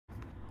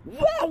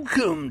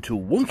Welcome to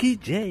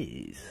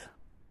Wonkeyjase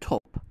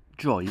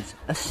TopDrives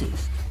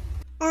Assist.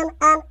 Are you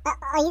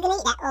gonna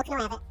eat that or can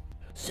I have it?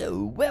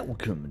 So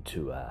welcome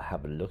to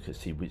have a look and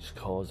see which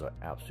cars are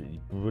absolutely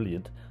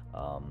brilliant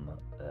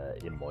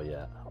in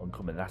my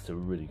uncommon. That's a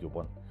really good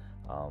one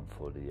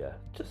for the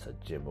just a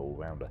general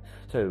rounder.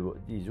 So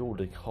these are all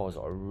the cars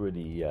I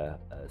really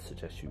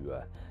suggest you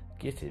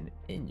getting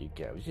in your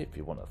garage if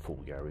you want a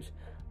full garage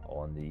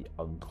on the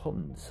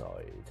uncommon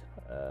side.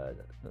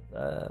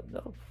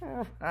 No.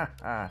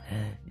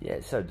 Yeah,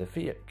 so the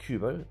Fiat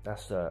Cubo,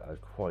 that's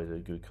quite a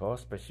good car,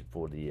 especially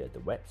for the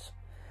wets.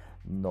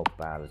 Not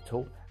bad at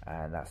all,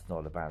 and that's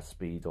not a bad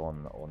speed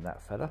on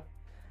that fella.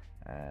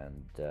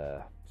 And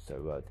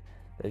so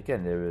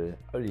again, there are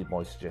only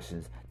my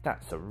suggestions.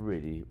 That's a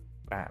really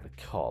bad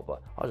car,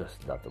 but I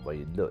just love the way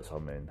it looks. I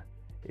mean,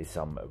 it's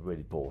a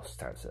really poor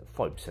stats at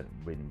 5%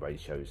 win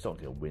ratio. It's not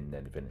going to win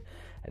anything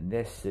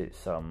unless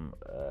it's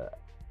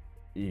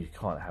you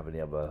can't have any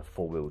other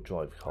four-wheel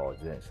drive cars,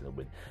 then it's going to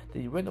win.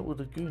 The Renault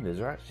Lagunas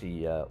are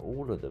actually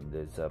all of them.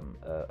 There's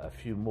a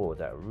few more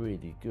that are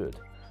really good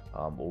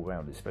all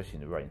round, especially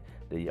in the rain.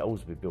 The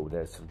Oldsmobile,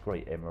 there's some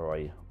great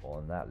MRA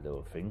on that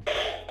little thing.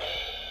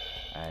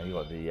 And you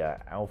got the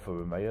Alfa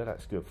Romeo,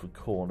 that's good for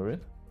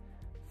cornering,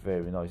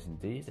 very nice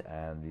indeed.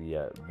 And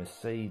the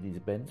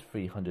Mercedes-Benz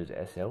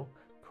 300 SL,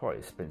 quite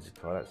expensive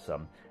car. That's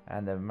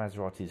and the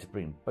Maserati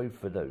Spring.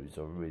 Both of those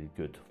are really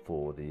good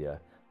for the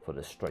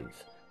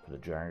straights, for the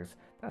drags.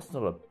 That's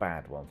not a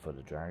bad one for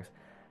the drags.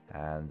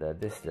 And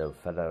this little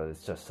fella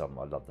is just I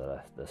love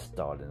the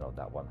styling of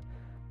that one.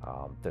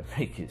 Don't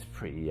think it's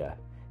pretty.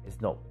 It's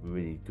not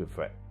really good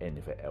for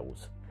anything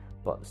else,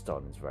 but the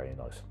styling is very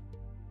nice.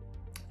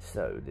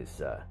 So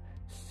let's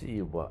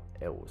see what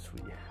else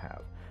we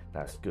have.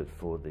 That's good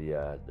for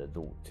the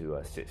 0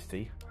 to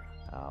 60.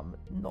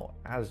 Not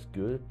as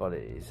good, but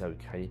it is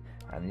okay.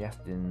 And the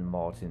Aston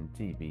Martin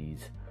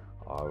DBs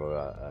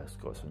are it's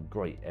got some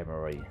great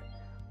MRA.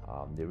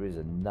 There is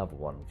another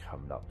one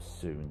coming up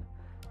soon,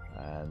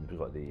 and we've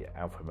got the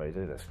Alfa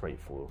Romeo. That's great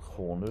for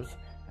corners,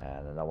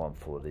 and another one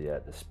for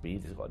the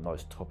speed. It's got a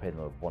nice top end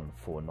of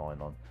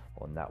 149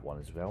 on that one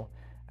as well.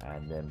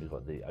 And then we've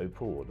got the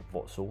Opel or the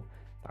Vauxhall.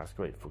 That's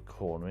great for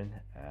cornering,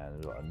 and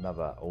we've got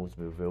another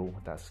Oldsmobile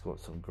that's got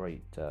some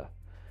great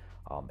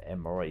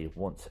MRA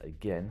once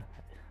again.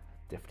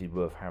 Definitely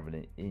worth having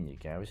it in your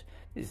garage.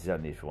 This is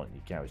only if you want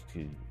your garage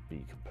to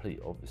be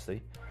complete,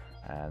 obviously.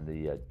 And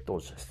the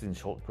Dodge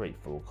Slingshot, great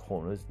for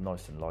corners,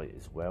 nice and light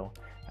as well.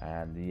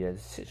 And the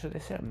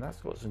Citroen SM, that's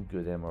got some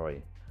good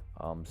MRA,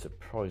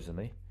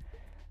 surprisingly.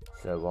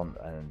 So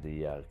and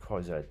the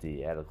Chrysler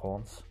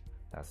d'Elegance,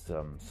 that's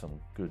some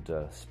good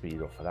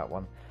speed off of that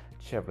one.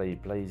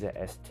 Chevrolet Blazer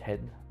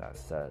S10,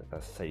 that's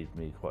saved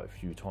me quite a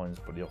few times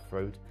for the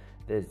off-road.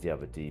 There's the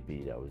other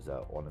DB that I was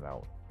on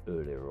about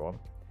earlier on.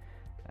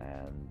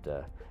 And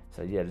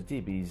so yeah, the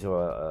DBs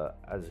are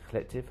as a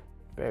collective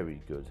very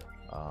good.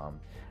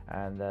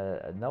 And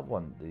another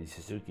one, the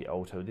Suzuki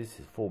Alto. This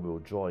is four-wheel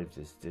drive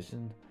this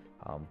edition.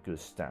 Good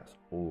stats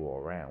all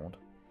around.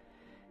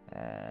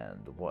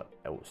 And what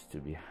else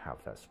do we have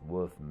that's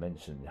worth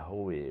mentioning?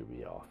 Oh, here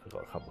we are. We've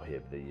got a couple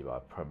here.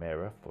 The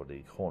Primera for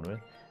the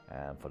cornering,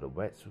 and for the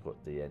wets we've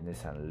got the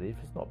Nissan Leaf.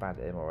 It's not bad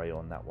MRA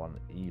on that one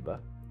either.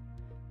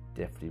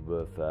 Definitely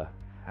worth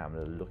having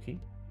a looky.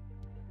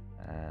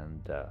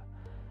 And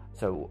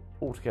so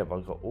altogether,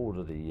 I've got all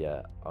of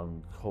the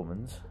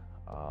uncommons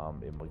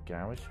in my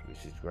garage,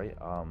 which is great.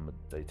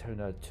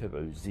 Daytona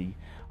Turbo Z.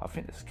 I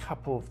think there's a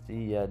couple of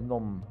the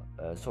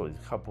there's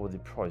a couple of the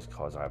prize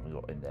cars I haven't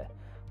got in there,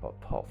 but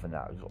apart from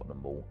that, I've got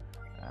them all.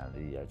 And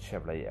the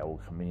Chevrolet El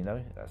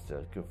Camino, that's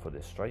good for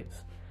the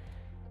straights.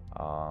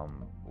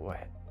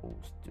 What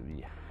else do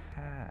we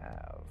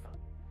have?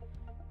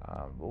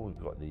 Well, we've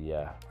got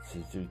the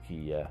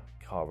Suzuki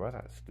Cara,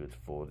 that's good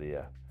for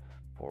the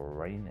for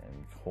rain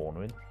and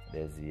cornering.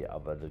 There's the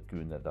other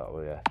Laguna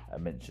that I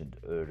mentioned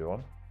earlier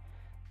on.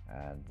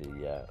 And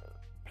the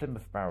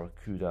Plymouth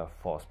Barracuda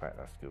Fastback,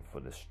 that's good for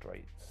the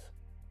straights.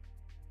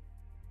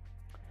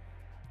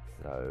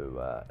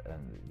 So,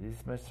 and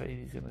this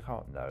Mercedes in the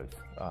car? No.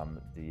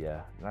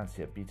 The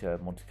Lancia Beta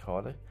Monte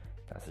Carlo,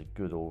 that's a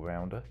good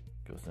all-rounder.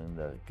 Got some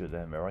good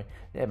MRA.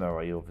 The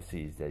MRA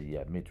obviously is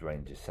the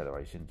mid-range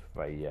acceleration.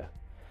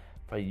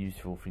 Very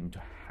useful thing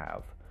to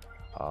have.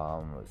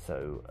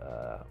 So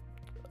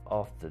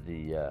after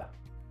the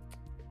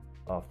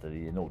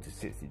 0 to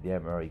 60, the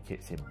MRA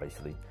kicks in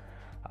basically.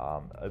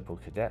 Opel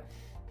Kadett,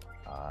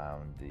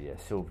 the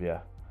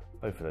Silvia,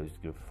 both of those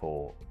good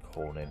for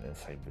cornering, and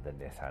same with the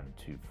Nissan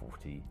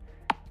 240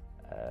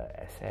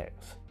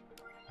 SX,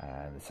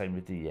 and the same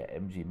with the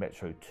MG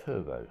Metro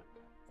Turbo.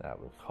 That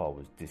car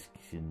was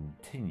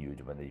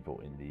discontinued when they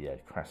brought in the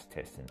crash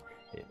testing.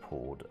 It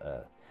poured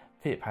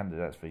Fiat Panda,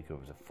 that's very good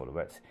for the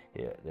wets.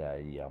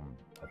 They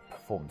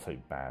performed so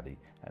badly,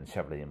 and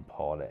Chevrolet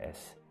Impala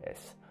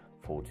SS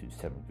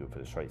 427 good for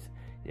the straights.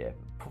 Yeah,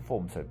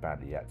 performed so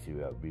badly you had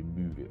to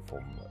remove it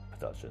from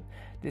production.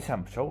 This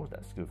Hand Patrol,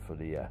 that's good for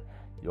the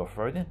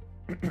off-roading.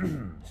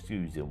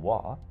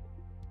 Excuse-moi.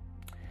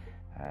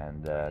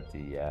 and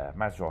the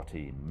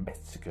Maserati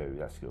Mexico,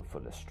 that's good for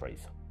the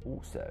straights.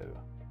 Also,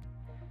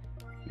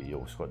 we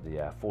also got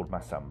the Ford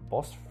Mustang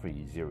Boss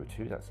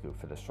 302, that's good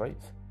for the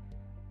straights,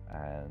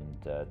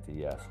 and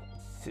the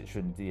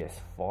Citroen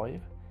DS5,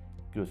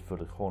 good for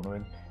the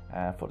cornering,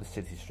 and for the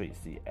city streets,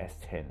 the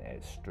S10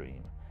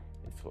 Extreme.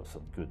 It's got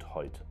some good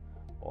height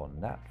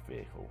on that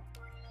vehicle,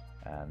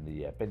 and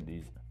the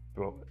Bentley's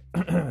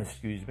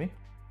excuse me.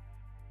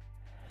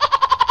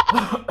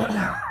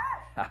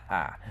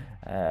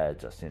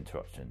 Just an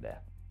interruption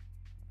there.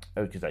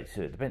 Okay,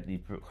 so the Bentley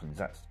Brooklands,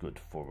 that's good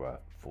for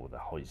the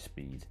high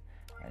speed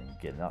and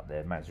getting up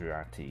there.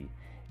 Maserati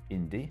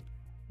Indy,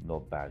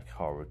 not bad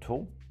car at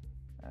all.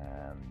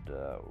 And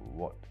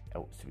what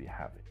else do we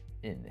have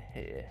in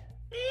here?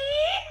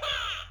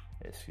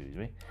 Excuse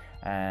me.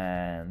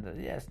 And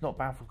yeah, it's not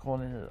bad for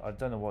cornering. I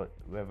don't know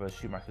whether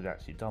Schumacher's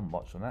actually done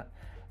much on that.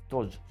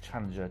 Dodge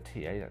Challenger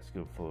TA, that's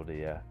good for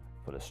the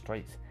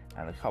straights,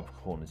 and a couple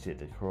of corners here,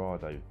 the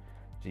Corrado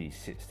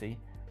G60,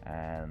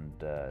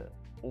 and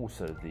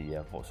also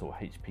the Vauxhall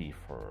HP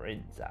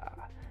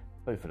Forenza.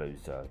 Both of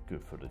those are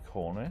good for the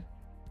cornering.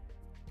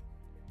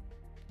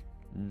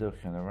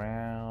 Looking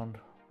around,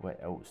 what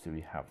else do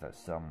we have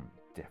that's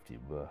definitely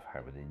worth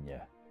having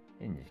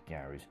in your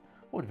garage?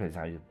 All depends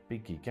how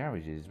big your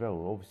garage is as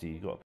well. Obviously,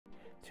 you've got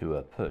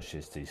to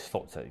purchase the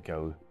slots that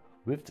go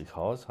with the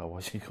cars,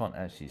 otherwise you can't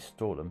actually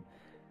store them.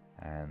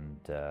 And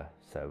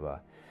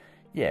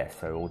yeah,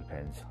 so it all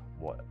depends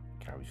what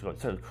garage you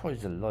got. So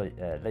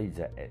Chrysler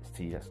Laser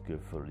XT, that's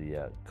good for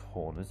the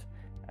corners.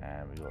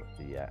 And we've got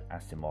the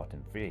Aston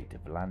Martin V8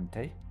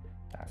 Volante,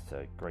 that's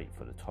great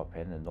for the top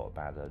end and not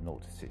bad 0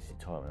 to 60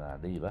 time on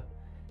that either.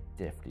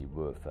 Definitely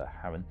worth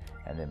having.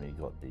 And then we've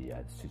got the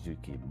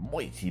Suzuki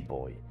Mighty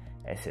Boy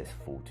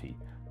SS40,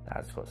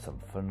 that's got some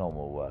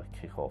phenomenal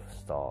kick-off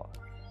start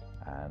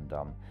and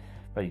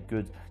very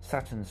good.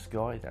 Saturn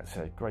Sky, that's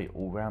a great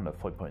all-rounder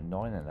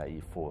 5.9 and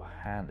 84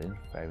 handling,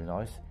 very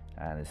nice.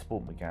 And the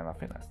Sport McGann, I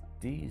think that's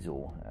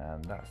diesel,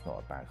 and that's not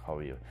a bad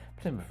car either.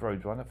 Plymouth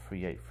Roadrunner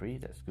 383,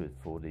 that's good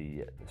for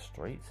the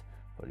straights,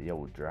 for the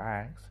old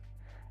drags.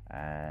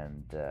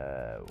 And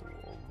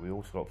we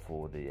also got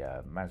for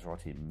the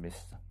Maserati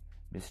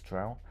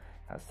Mistral,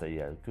 that's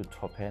a good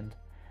top end.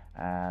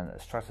 And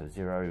Strata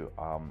Zero,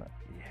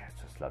 yeah,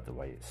 just love the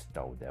way it's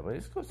styled there, but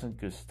it's got some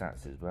good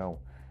stats as well.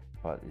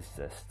 But it's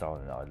the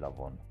styling that I love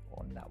on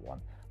that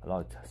one. I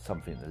liked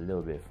something a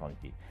little bit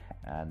funky.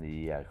 And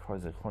the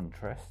Chrysler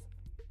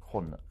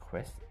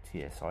Conquest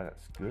TSI,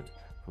 that's good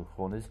for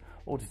corners.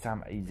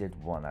 Autisam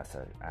AZ1, that's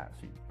an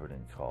absolutely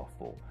brilliant car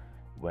for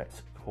wet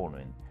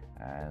cornering.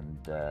 And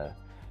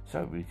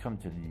so we come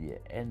to the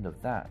end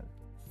of that.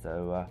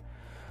 So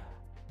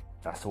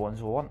that's the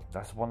ones I want.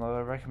 That's the one that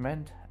I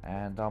recommend.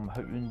 And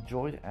hope you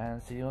enjoyed,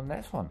 and see you on the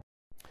next one.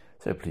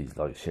 So please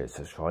like, share,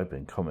 subscribe,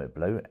 and comment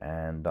below.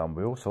 And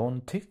we're also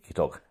on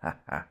TikTok.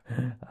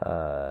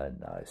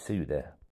 No, see you there.